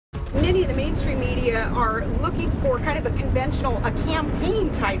many of the mainstream media are looking for kind of a conventional, a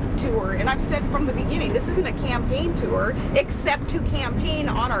campaign type tour. And I've said from the beginning, this isn't a campaign tour, except to campaign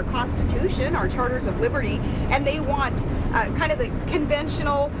on our Constitution, our Charters of Liberty. And they want kind of the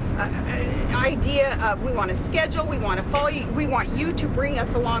conventional idea of, we want to schedule, we want to follow you, we want you to bring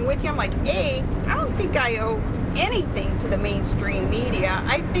us along with you. I'm like, I don't think I owe anything to the mainstream media.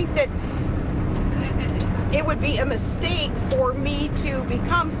 I think that it would be a mistake for me to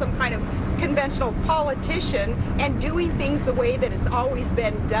become some kind of conventional politician and doing things the way that it's always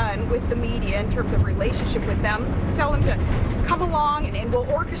been done with the media in terms of relationship with them. Tell them to come along and we'll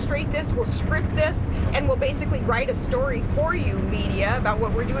orchestrate this, we'll script this, and we'll basically write a story for you, media, about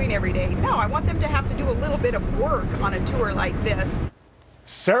what we're doing every day. No, I want them to have to do a little bit of work on a tour like this.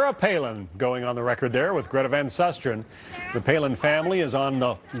 Sarah Palin going on the record there with Greta Van Susteren. The Palin family is on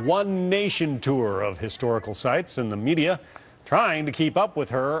the One Nation tour of historical sites, and the media trying to keep up with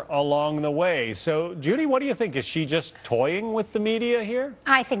her along the way. So, Judy, what do you think? Is she just toying with the media here?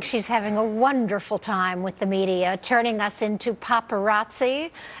 I think she's having a wonderful time with the media, turning us into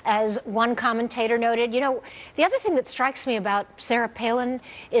paparazzi, as one commentator noted. You know, the other thing that strikes me about Sarah Palin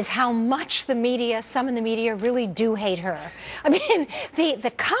is how much the media, some in the media, really do hate her. I mean,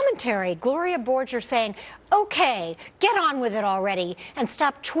 the commentary, Gloria Borger saying, okay, get on with it already and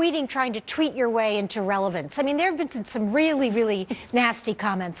stop tweeting, trying to tweet your way into relevance. I mean, there have been some really, really nasty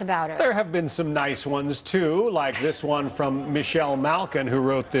comments about her. There have been some nice ones, too, like this one from Michelle Malkin, who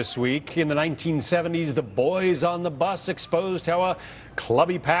wrote this week. In the 1970s, the boys on the bus exposed how a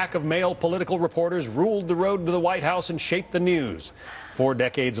clubby pack of male political reporters ruled the road to the White House and shaped the news. 4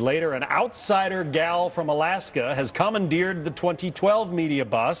 decades later, an outsider gal from Alaska has commandeered the 2012 media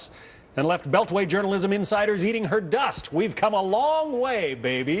bus and left Beltway journalism insiders eating her dust. We've come a long way,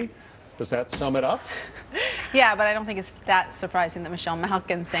 baby. Does that sum it up? Yeah, but I don't think it's that surprising that Michelle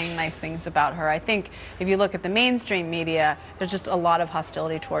Malkin's saying nice things about her. I think if you look at the mainstream media, there's just a lot of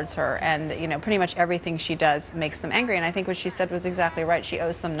hostility towards her, and you know, pretty much everything she does makes them angry. And I think what she said was exactly right. She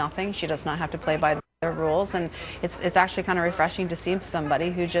owes them nothing. She does not have to play by their rules, and it's actually kind of refreshing to see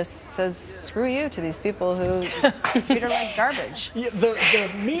somebody who just says screw you to these people who treat her like garbage. Yeah, the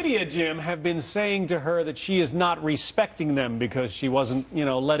media, Jim, have been saying to her that she is not respecting them because she wasn't, you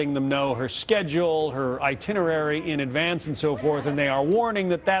know, letting them know her schedule, her itinerary in advance and so forth, and they are warning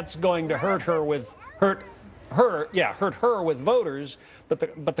that that's going to hurt her with voters.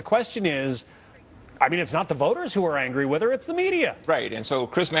 But the question is, I mean, it's not the voters who are angry with her, it's the media. Right, and so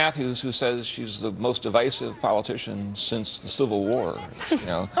Chris Matthews, who says she's the most divisive politician since the Civil War, you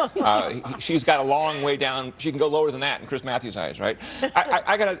know, she's got a long way down. She can go lower than that in Chris Matthews' eyes, right?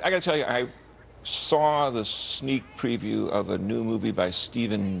 I gotta tell you, I saw the sneak preview of a new movie by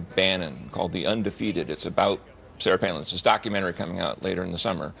Stephen Bannon called The Undefeated. It's about Sarah Palin. It's this documentary coming out later in the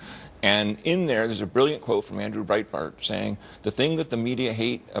summer. And in there's a brilliant quote from Andrew Breitbart saying, the thing that the media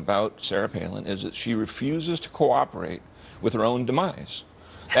hate about Sarah Palin is that she refuses to cooperate with her own demise.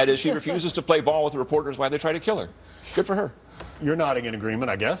 That is, she refuses to play ball with the reporters while they try to kill her. Good for her. You're nodding in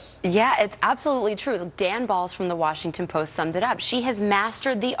agreement, I guess. Yeah, it's absolutely true. Dan Balls from the Washington Post summed it up. She has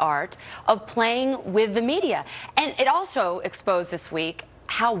mastered the art of playing with the media. And it also exposed this week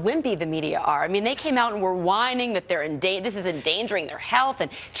how wimpy the media are. I mean, they came out and were whining that this is endangering their health and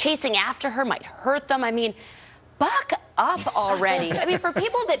chasing after her might hurt them. I mean, buck up already. I mean, for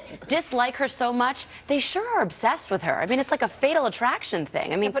people that dislike her so much, they sure are obsessed with her. I mean, it's like a fatal attraction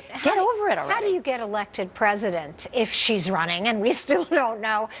thing. I mean, get over it already. How do you get elected president if she's running, and we still don't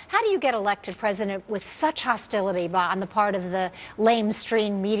know? How do you get elected president with such hostility on the part of the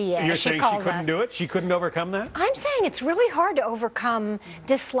lamestream media? You're saying she couldn't do it? She couldn't overcome that? I'm saying it's really hard to overcome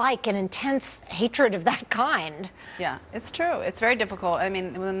dislike and intense hatred of that kind. Yeah, it's true. It's very difficult. I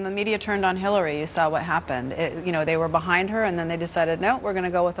mean, when the media turned on Hillary, you saw what happened. You know, they were behind her, and then they decided, no, we're going to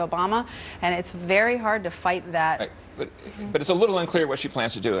go with Obama, and it's very hard to fight that. Right. But it's a little unclear what she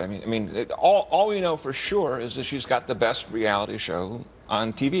plans to do. I mean, all we know for sure is that she's got the best reality show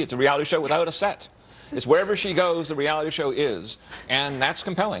on TV. It's a reality show without a set. It's wherever she goes, the reality show is, and that's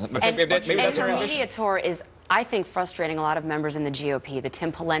compelling. And her media tour is, I think, frustrating a lot of members in the GOP, the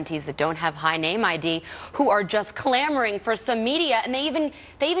Tim Palentis that don't have high name ID, who are just clamoring for some media. And they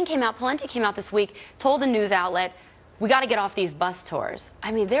even came out, Palenti came out this week, told a news outlet, we got to get off these bus tours.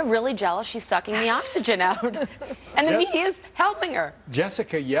 I mean, they're really jealous she's sucking the oxygen out. And the media is helping her.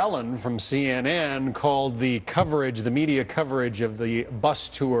 Jessica Yellen from CNN called the media coverage of the bus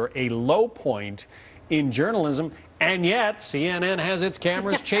tour, a low point in journalism, and yet CNN has its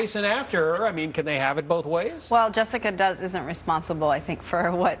cameras chasing after her. I mean, can they have it both ways? Well, Jessica isn't responsible, I think,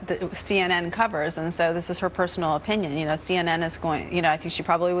 for what the CNN covers, and so this is her personal opinion. You know, CNN is going, you know, I think she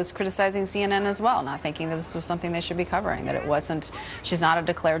probably was criticizing CNN as well, not thinking that this was something they should be covering, that it wasn't, she's not a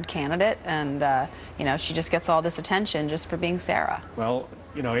declared candidate, and, you know, she just gets all this attention just for being Sarah. Well,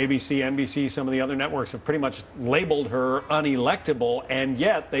 you know, ABC, NBC, some of the other networks have pretty much labeled her unelectable, and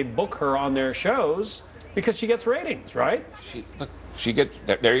yet they book her on their shows because she gets ratings, right? She gets,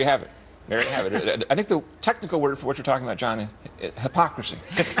 there you have it. There you have it. I think the technical word for what you're talking about, John, is hypocrisy.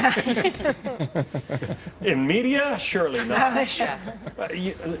 In media, surely not.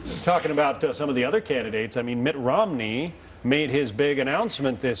 Talking about some of the other candidates, I mean, Mitt Romney made his big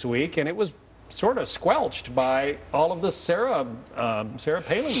announcement this week, and it was sort of squelched by all of the Sarah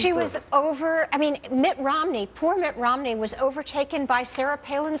Palin. She was over, I mean, Mitt Romney, poor Mitt Romney, was overtaken by Sarah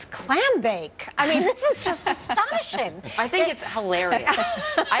Palin's clam bake. I mean, this is just astonishing. I think it's hilarious.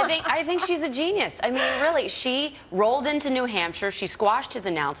 I think she's a genius. I mean, really, she rolled into New Hampshire. She squashed his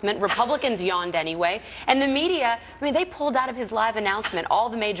announcement. Republicans yawned anyway. And the media, I mean, they pulled out of his live announcement all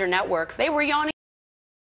the major networks. They were yawning